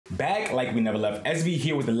back like we never left. SV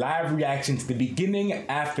here with the live reaction to the beginning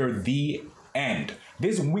after the end.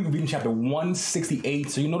 This week we're reading chapter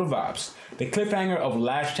 168, so you know the vibes. The cliffhanger of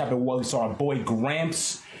last chapter was we saw our boy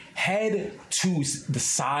Gramps head to the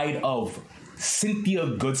side of Cynthia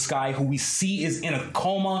Goodsky, who we see is in a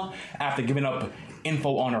coma after giving up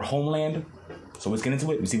info on her homeland. So let's get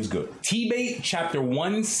into it and see what's good. T-Bait chapter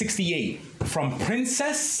 168, from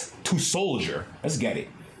princess to soldier. Let's get it.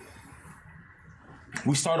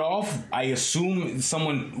 We start off, I assume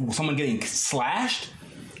someone getting slashed.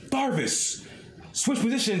 Darvis, switch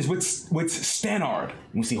positions with Stannard.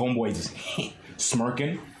 We see homeboy just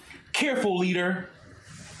smirking. Careful, leader.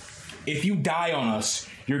 If you die on us,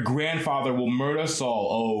 your grandfather will murder us all.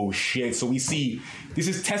 Oh shit. So we see this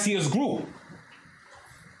is Tessia's group.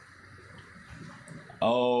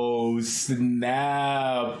 Oh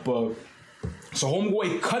snap. So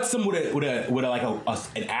homeboy cuts him with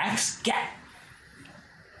an axe. Gap.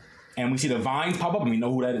 And we see the vines pop up and we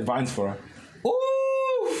know who that vine's for.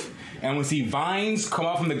 Oof! And we see vines come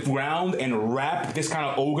out from the ground and wrap this kind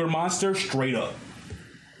of ogre monster straight up.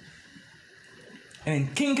 And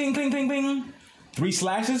then king, king, king, king, king. 3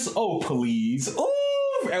 slashes. Oh, please.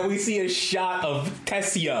 Oof! And we see a shot of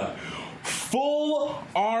Tessia. Full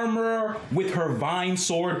armor with her vine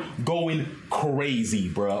sword going crazy,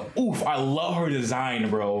 bro. Oof, I love her design,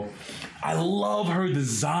 bro. I love her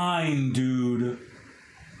design, dude.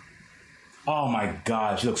 Oh my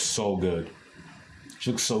god, she looks so good. She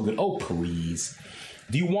looks so good. Oh, please.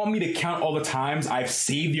 Do you want me to count all the times I've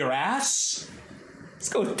saved your ass? Let's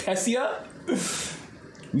go, Tessia.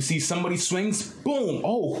 We see somebody swings. Boom.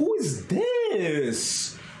 Oh, who is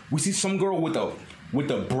this? We see some girl with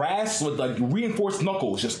the brass, with like reinforced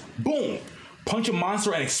knuckles. Just boom. Punch a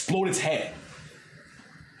monster and explode its head.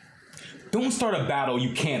 Don't start a battle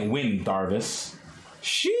you can't win, Darvis.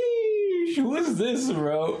 Sheesh. Who is this,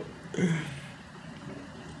 bro?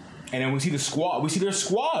 And then we see the squad. We see their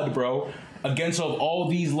squad, bro, against all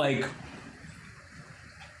these like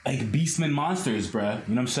beastman monsters, bro. You know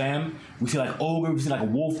what I'm saying? We see like ogre. We see like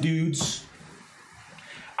wolf dudes.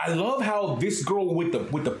 I love how this girl with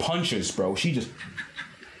the punches, bro. She just,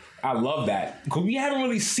 I love that, because we haven't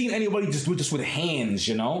really seen anybody just with hands,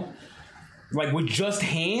 you know, like with just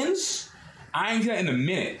hands. I ain't seen that in a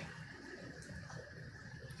minute.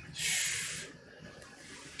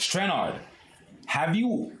 Stannard, have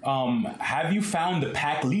you found the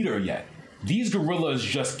pack leader yet? These gorillas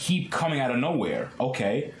just keep coming out of nowhere.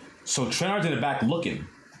 Okay, so Stannard's in the back looking.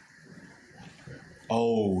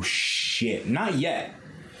 Oh shit, not yet.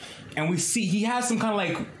 And we see he has some kind of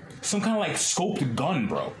like scoped gun,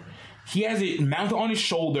 bro. He has it mounted on his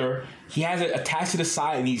shoulder. He has it attached to the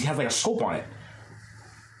side, and he has like a scope on it.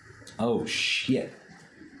 Oh shit.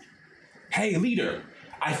 Hey leader,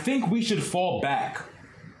 I think we should fall back.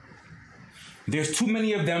 There's too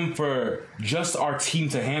many of them for just our team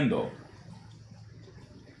to handle.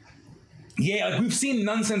 Yeah, like we've seen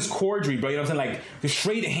nonsense cordery, bro. You know what I'm saying? Like the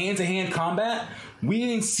straight hand-to-hand combat. We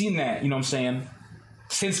ain't seen that, you know what I'm saying?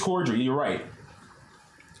 Since cordery, you're right.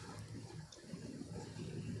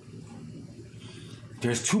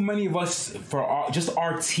 There's too many of us for just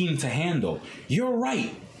our team to handle. You're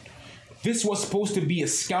right. This was supposed to be a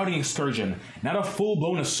scouting excursion, not a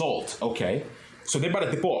full-blown assault. Okay, so they're about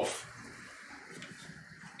to dip off.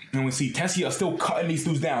 And we see Tessia still cutting these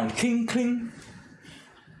dudes down. Cling, cling.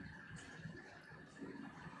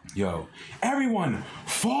 Yo, everyone,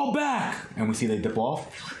 fall back! And we see they dip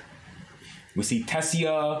off. We see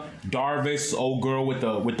Tessia, Darvis, old girl with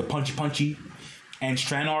the punchy, and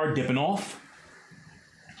Stannard dipping off.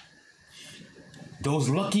 Those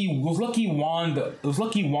lucky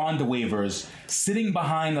wand wavers sitting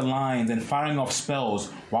behind the lines and firing off spells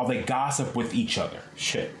while they gossip with each other.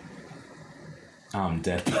 Shit. I'm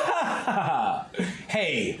dead.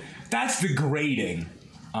 Hey, that's degrading.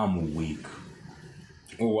 I'm weak.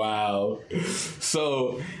 Wow.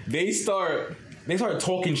 So they start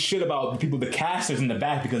talking shit about the people, the casters in the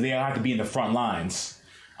back, because they have to be in the front lines.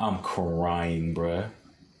 I'm crying, bruh.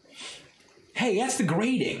 Hey, that's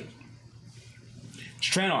degrading.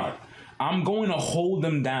 Stannard, I'm going to hold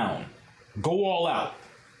them down. Go all out.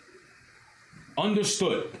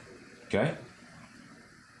 Understood. Okay?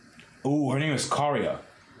 Ooh, her name is Karya.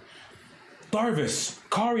 Darvis,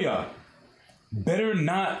 Karya. Better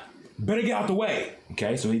get out the way.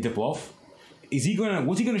 Okay, so he dip off. What's he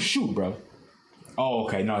gonna shoot, bro? Oh,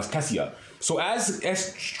 okay, no, it's Tessia. So as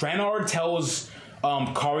Stannard tells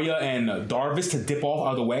Karya and Darvis to dip off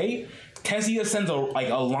out of the way, Tessia sends a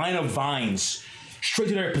line of vines straight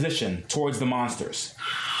to their position towards the monsters.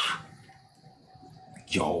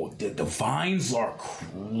 Yo, the vines are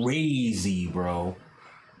crazy, bro.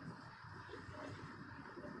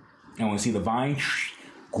 And we see the vine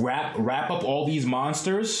wrap up all these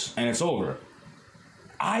monsters, and it's over.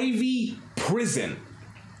 Ivy prison.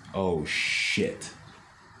 Oh shit.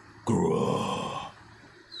 Grrr.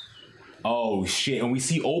 Oh shit. And we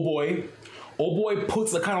see oh boy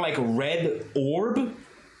puts a kind of like red orb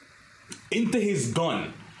into his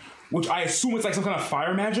gun, which I assume it's like some kind of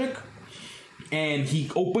fire magic. And he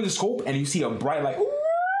opens the scope and you see a bright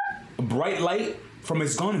light from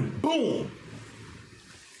his gun, and boom.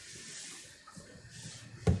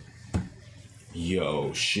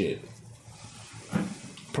 Yo, shit.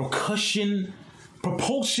 Propulsion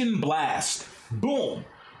blast. Boom.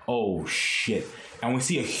 Oh, shit. And we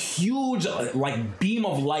see a huge, like, beam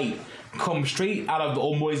of light come straight out of the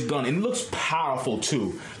old boy's gun. And it looks powerful,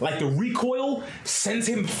 too. Like, the recoil sends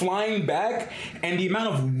him flying back, and the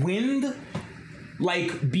amount of wind,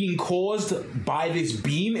 like, being caused by this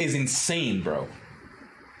beam is insane, bro.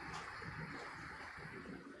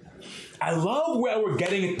 I love where we're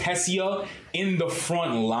getting Tessia in the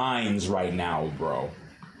front lines right now, bro.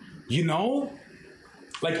 You know?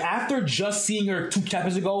 Like, after just seeing her 2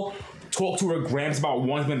 chapters ago talk to her gramps about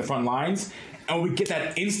wanting to be in the front lines, and we get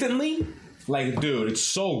that instantly, like, dude, it's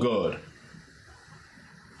so good.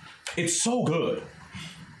 It's so good.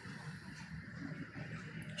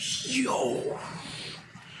 Yo.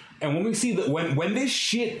 And when we see that,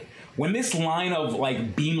 when this line of,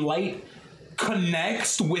 like, beam light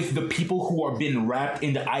connects with the people who are being wrapped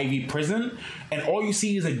into Ivy prison, and all you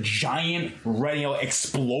see is a giant red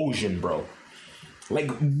explosion, bro.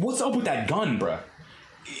 Like, what's up with that gun, bro?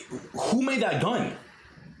 Who made that gun?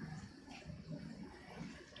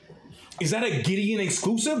 Is that a Gideon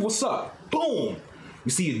exclusive? What's up? Boom!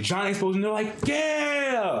 We see a giant explosion. They're like,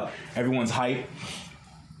 yeah! Everyone's hype.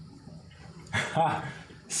 And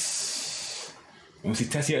we see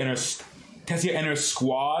Tessia and her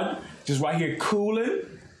squad just right here cooling.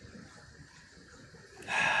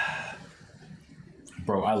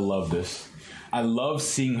 Bro, I love this. I love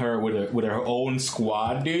seeing her with her own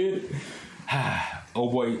squad, dude. oh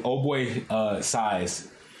boy, size.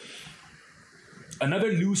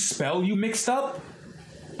 Another new spell you mixed up?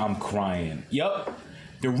 I'm crying. Yup.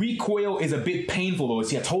 The recoil is a bit painful though.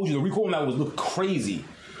 See, I told you the recoil now would look crazy.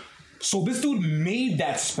 So this dude made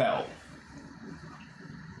that spell.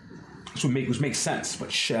 Which makes sense,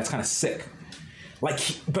 but shit, that's kind of sick. Like,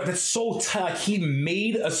 but that's so tight. Like, he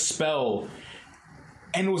made a spell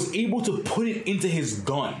and was able to put it into his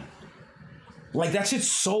gun. Like, that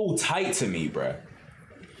shit's so tight to me, bruh.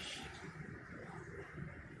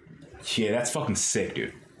 Yeah, that's fucking sick,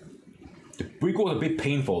 dude. The recoil is a bit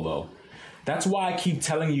painful, though. That's why I keep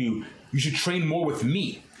telling you, you should train more with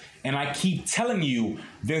me. And I keep telling you,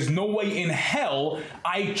 there's no way in hell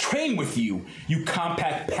I train with you, you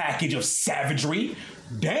compact package of savagery.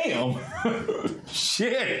 Damn.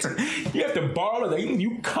 Shit. You have to borrow that,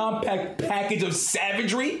 you compact package of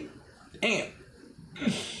savagery? Damn.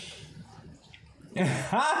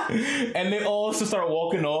 And they also start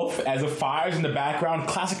walking off as the fire's in the background.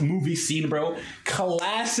 Classic movie scene, bro.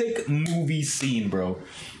 Classic movie scene, bro.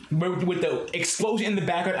 With the explosion in the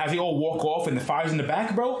background as they all walk off and the fire's in the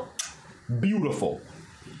back, bro. Beautiful.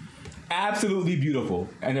 Absolutely beautiful.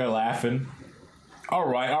 And they're laughing. All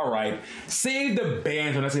right. Save the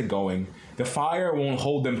bands and let's get going. The fire won't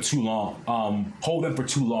hold them too long. Hold them for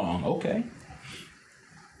too long. Okay.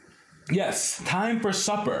 Yes, time for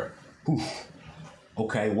supper. Oof.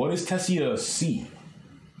 Okay, what does Tessia see?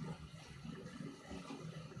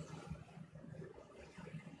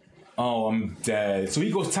 Oh, I'm dead. So he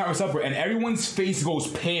goes time for supper, and everyone's face goes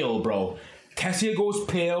pale, bro. Tessia goes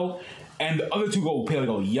pale, and the other two go pale. They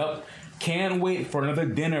go, yup. Can't wait for another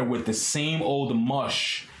dinner with the same old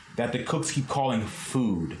mush that the cooks keep calling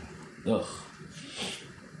food. Ugh.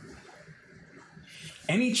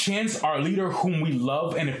 Any chance our leader, whom we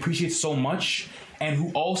love and appreciate so much, and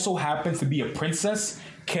who also happens to be a princess,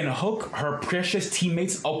 can hook her precious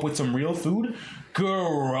teammates up with some real food?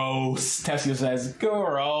 Gross, Tessia says.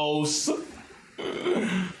 Gross.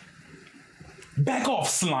 Back off,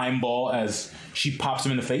 slime ball, as she pops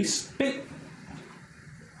him in the face. Bing.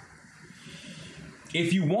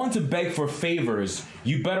 If you want to beg for favors,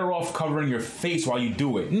 you better off covering your face while you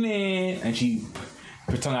do it. Nah. And she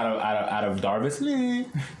her tongue out of Darvis. Nah.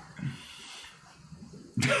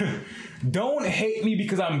 Don't hate me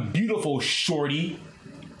because I'm beautiful, shorty.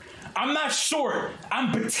 I'm not short.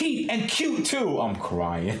 I'm petite and cute too. I'm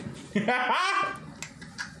crying.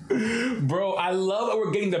 Bro, I love that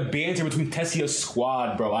we're getting the banter between Tessia's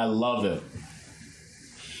squad, bro. I love it.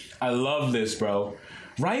 I love this, bro.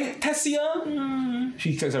 Right, Tessia?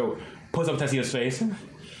 She puts up Tessia's face.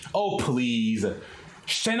 Oh, please.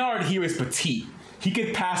 Shenard here is petite. He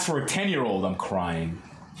could pass for a 10-year-old. I'm crying.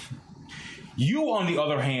 You, on the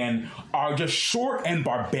other hand, are just short and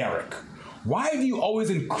barbaric. Why do you always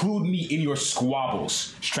include me in your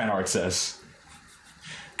squabbles? Stranard says.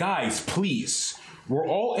 Guys, please. We're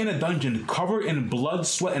all in a dungeon covered in blood,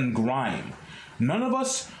 sweat, and grime. None of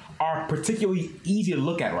us are particularly easy to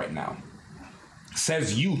look at right now.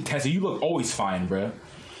 Says you, Tessa. You look always fine, bruh.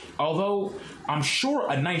 Although, I'm sure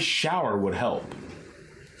a nice shower would help.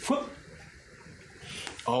 Flip.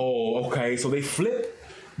 Oh, okay. So they flip.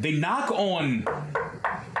 They knock on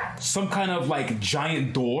some kind of like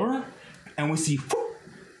giant door. And we see whoop,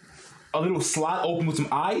 a little slot open with some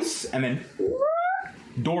eyes. And then whoop,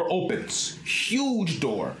 door opens. Huge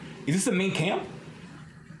door. Is this the main camp?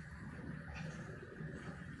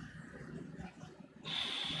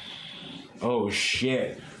 Oh,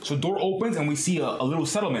 shit. So door opens and we see a little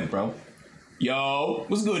settlement, bro. Yo,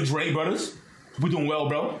 what's good, Dre brothers? We're doing well,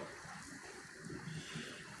 bro.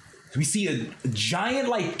 We see a giant,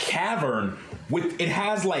 like, cavern with, it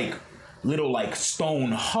has, like, little, like,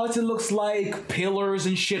 stone huts, it looks like, pillars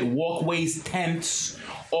and shit, walkways, tents,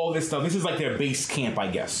 all this stuff. This is, like, their base camp, I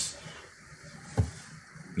guess.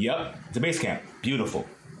 Yep, it's a base camp. Beautiful.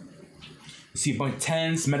 You see a bunch of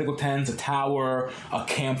tents, medical tents, a tower, a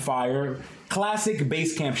campfire. Classic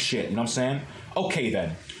base camp shit, you know what I'm saying? Okay,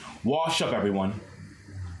 then. Wash up, everyone.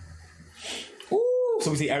 Ooh,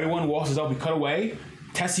 so we see everyone washes up, we cut away.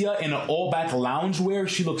 Tessia in an all-back loungewear,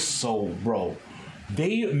 she looks so, bro.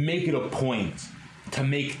 They make it a point to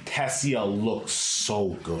make Tessia look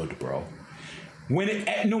so good, bro.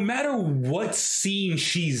 No matter what scene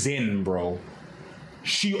she's in, bro,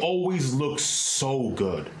 she always looks so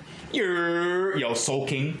good. Yo, Soul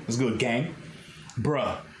King, it's good, gang.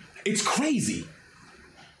 Bruh, it's crazy.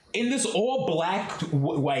 In this all-black,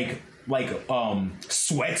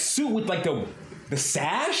 sweatsuit with, like, the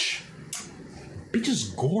sash, bitch is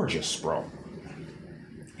gorgeous, bro.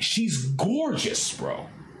 She's gorgeous, bro.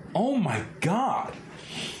 Oh my god.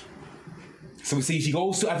 So we see she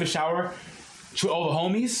goes to after shower to all the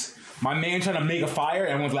homies. My man trying to make a fire.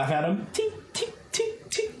 Everyone's laughing at him. Tink, tink, tink,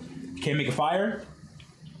 tink. Can't make a fire.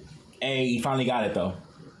 Hey, he finally got it though.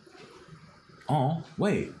 Oh,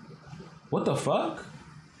 wait. What the fuck?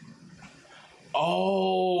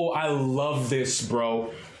 Oh, I love this,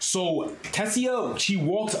 bro. So Tessia, she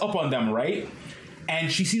walks up on them, right?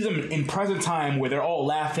 And she sees them in present time where they're all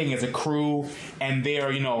laughing as a crew, and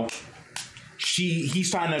they're, you know,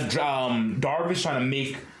 he's trying to, Darvish trying to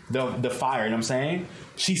make the fire, you know what I'm saying?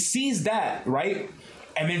 She sees that, right?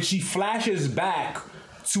 And then she flashes back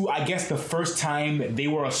to, I guess, the first time they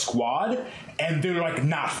were a squad, and they're, like,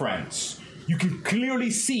 not friends. You can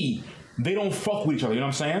clearly see they don't fuck with each other, you know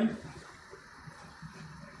what I'm saying?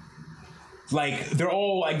 Like, they're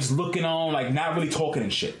all, like, just looking on, like, not really talking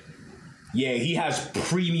and shit. Yeah, he has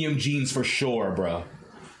premium jeans for sure, bro.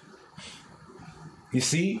 You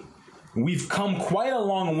see? We've come quite a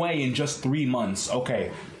long way in just 3 months. Okay,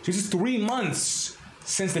 this is 3 months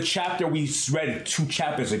since the chapter we read 2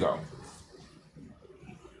 chapters ago.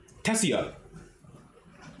 Tessia.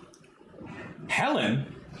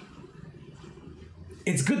 Helen?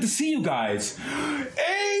 It's good to see you guys.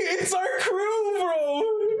 Hey, it's our crew, bro.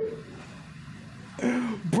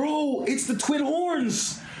 Bro, it's the Twin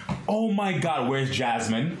Horns. Oh my god, where's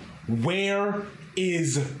Jasmine? Where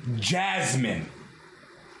is Jasmine?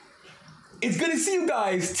 It's good to see you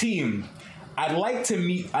guys, team. I'd like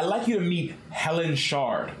you to meet Helen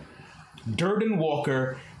Shard, Durden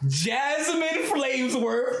Walker, Jasmine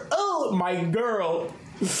Flamesworth, oh, my girl,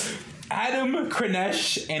 Adam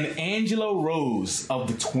Kranesh, and Angela Rose of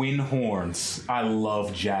the Twin Horns. I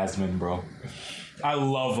love Jasmine, bro. I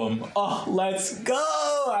love them. Oh, let's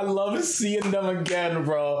go. I love seeing them again,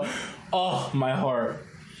 bro. Oh, my heart.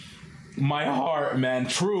 My heart, man.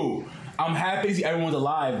 True. I'm happy to see everyone's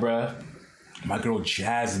alive, bro. My girl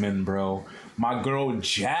Jasmine, bro. My girl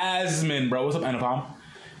Jasmine, bro. What's up, Anupam?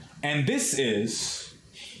 And this is...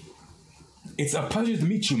 It's a pleasure to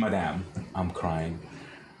meet you, madame. I'm crying.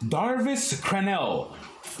 Darvis Cranell,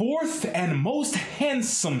 4th and most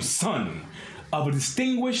handsome son of a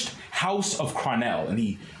distinguished house of Cranell. And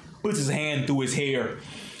he puts his hand through his hair.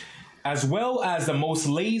 As well as the most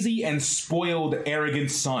lazy and spoiled,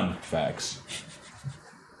 arrogant son. Facts.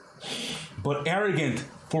 But arrogant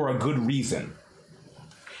for a good reason.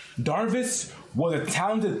 Darvis was a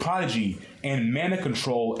talented prodigy in mana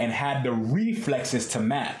control and had the reflexes to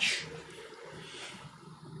match.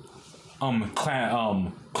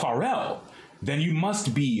 Clarel, then you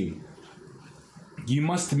must be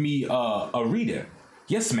a reader.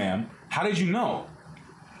 Yes, ma'am. How did you know?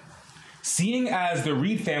 Seeing as the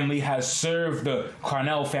Reed family has served the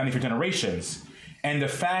Clarnell family for generations, And the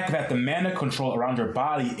fact that the mana control around her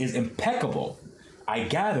body is impeccable. I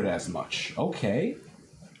gathered as much. Okay.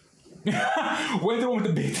 Where's the one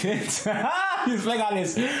with the big tits? He's like on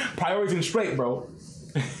his priorities and straight, bro.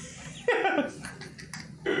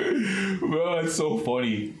 Bro, it's so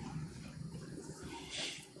funny.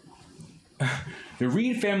 The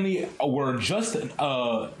Reed family were just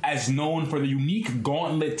as known for the unique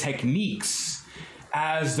gauntlet techniques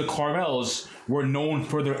as the Carmels were known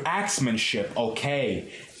for their axemanship.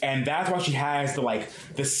 Okay, and that's why she has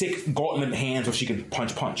the sick gauntlet hands where she can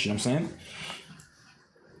punch. You know what I'm saying?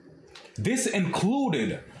 This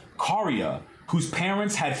included Karya, whose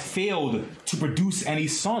parents had failed to produce any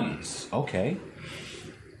sons. Okay.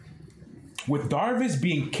 With Darvis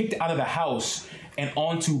being kicked out of the house and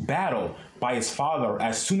onto battle by his father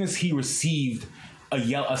as soon as he received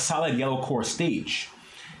a solid yellow core stage,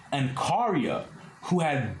 and Karya, who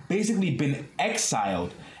had basically been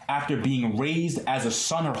exiled after being raised as a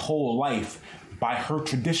son her whole life by her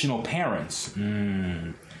traditional parents.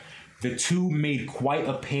 The two made quite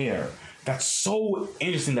a pair. That's so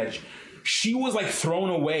interesting that she was thrown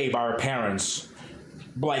away by her parents,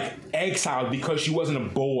 exiled because she wasn't a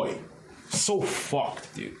boy. So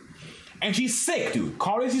fucked, dude. And she's sick, dude.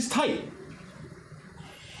 Karya's is tight.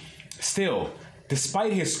 Still,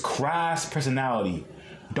 despite his crass personality,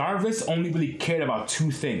 Darvis only really cared about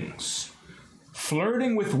two things: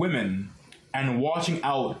 flirting with women and watching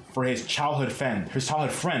out for his childhood friend,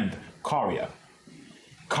 Karya.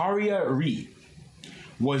 Karya Reed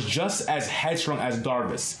was just as headstrong as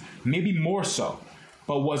Darvis, maybe more so,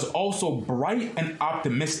 but was also bright and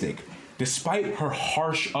optimistic despite her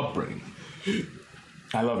harsh upbringing.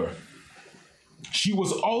 I love her. She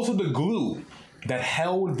was also the glue that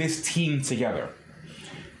held this team together.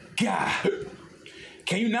 God,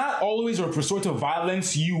 can you not always resort to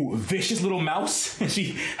violence, you vicious little mouse?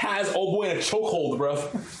 She has old boy in a chokehold, bro.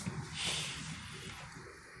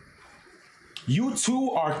 You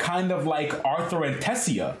two are kind of like Arthur and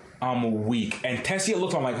Tessia. I'm weak. And Tessia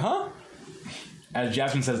looks, I'm like, huh? As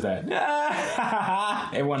Jasmine says that.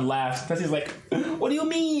 Everyone laughs. Tessia's like, what do you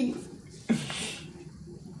mean?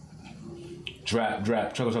 Drap,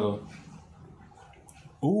 chuggle.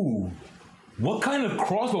 Ooh. What kind of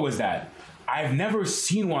crossbow is that? I've never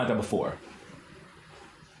seen one like that before.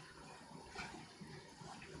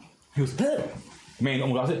 He was dead. Man,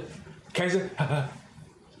 almost lost it. Can I say?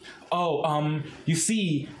 You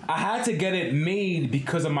see, I had to get it made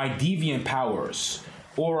because of my deviant powers.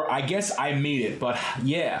 Or I guess I made it, but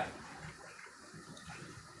yeah.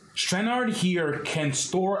 Strenard here can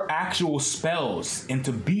store actual spells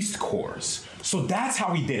into beast cores. So that's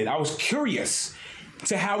how he did it. I was curious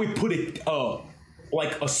to how he put it,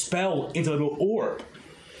 like a spell into a little orb.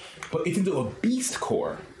 But it's into a beast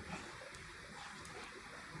core.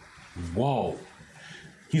 Whoa.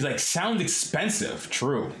 He's like, sounds expensive.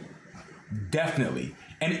 True. Definitely.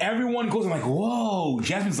 And everyone goes, I'm like, whoa.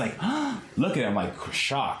 Jasmine's like, look at him, like,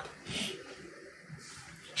 shocked.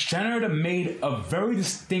 Strenard made a very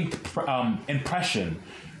distinct impression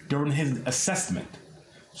during his assessment.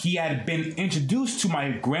 He had been introduced to my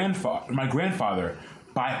grandfather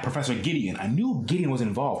by Professor Gideon. I knew Gideon was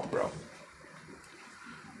involved, bro.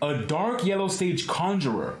 A dark yellow stage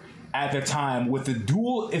conjurer at the time with a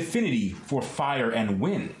dual affinity for fire and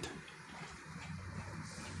wind.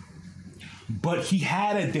 But he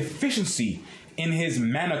had a deficiency in his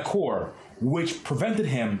mana core, which prevented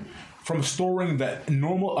him from storing the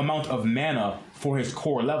normal amount of mana for his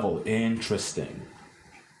core level. Interesting.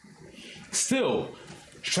 Still,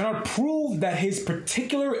 Strenard proved that his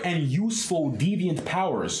particular and useful deviant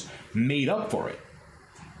powers made up for it.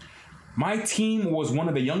 My team was one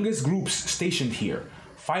of the youngest groups stationed here,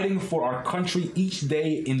 fighting for our country each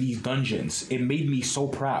day in these dungeons. It made me so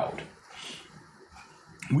proud.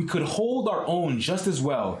 We could hold our own just as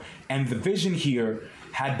well, and the Vision here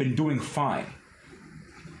had been doing fine.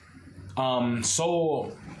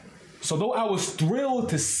 So though I was thrilled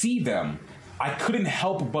to see them, I couldn't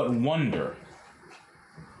help but wonder,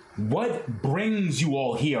 what brings you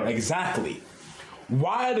all here exactly?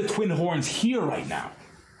 Why are the Twin Horns here right now?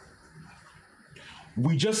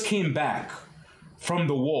 We just came back from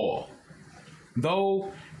the wall.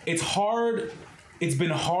 Though it's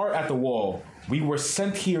been hard at the wall, we were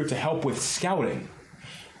sent here to help with scouting.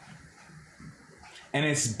 And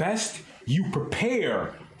it's best you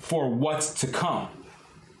prepare for what's to come.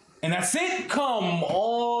 And that's it? Come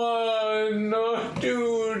on,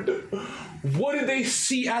 dude. What did they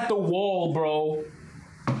see at the wall, bro?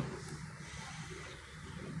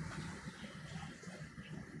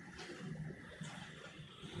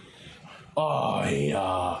 Oh,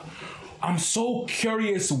 yeah. I'm so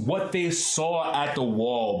curious what they saw at the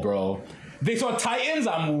wall, bro. They saw Titans?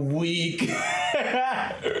 I'm weak.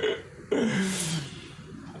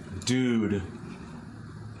 Dude.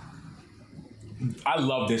 I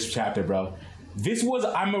love this chapter, bro.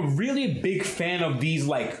 I'm a really big fan of these,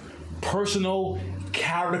 like, personal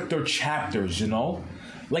character chapters, you know?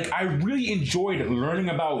 Like, I really enjoyed learning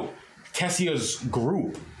about Tessia's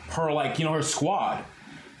group, her, like, you know, her squad.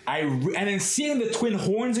 And then seeing the twin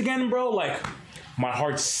horns again, bro, like, my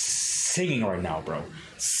heart's singing right now, bro.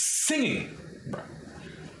 Singing, bro.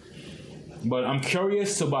 But I'm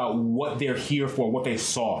curious about what they're here for, what they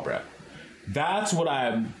saw, bro. That's what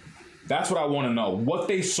I want to know. What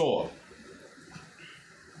they saw.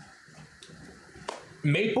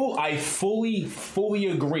 Maple, I fully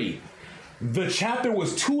agree. The chapter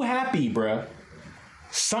was too happy, bruh.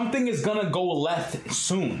 Something is gonna go left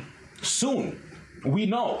soon. Soon. We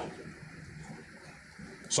know.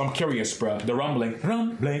 So I'm curious, bruh. The rumbling.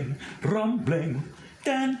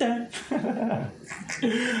 Dun, dun. I'm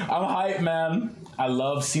hyped, man. I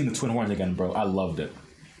love seeing the twin horns again, bro. I loved it.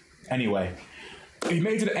 Anyway, if you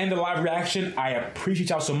made it to the end of the live reaction, I appreciate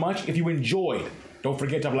y'all so much. If you enjoyed, don't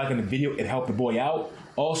forget to drop a like on the video. It helped the boy out.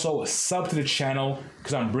 Also, sub to the channel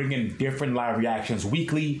because I'm bringing different live reactions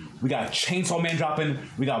weekly. We got Chainsaw Man dropping.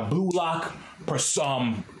 We got Blue Lock, Prince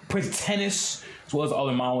Tennis, as well as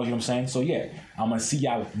other models, you know what I'm saying? So yeah, I'm going to see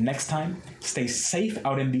y'all next time. Stay safe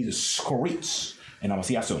out in these streets. And I'm going to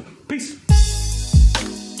see y'all soon. Peace.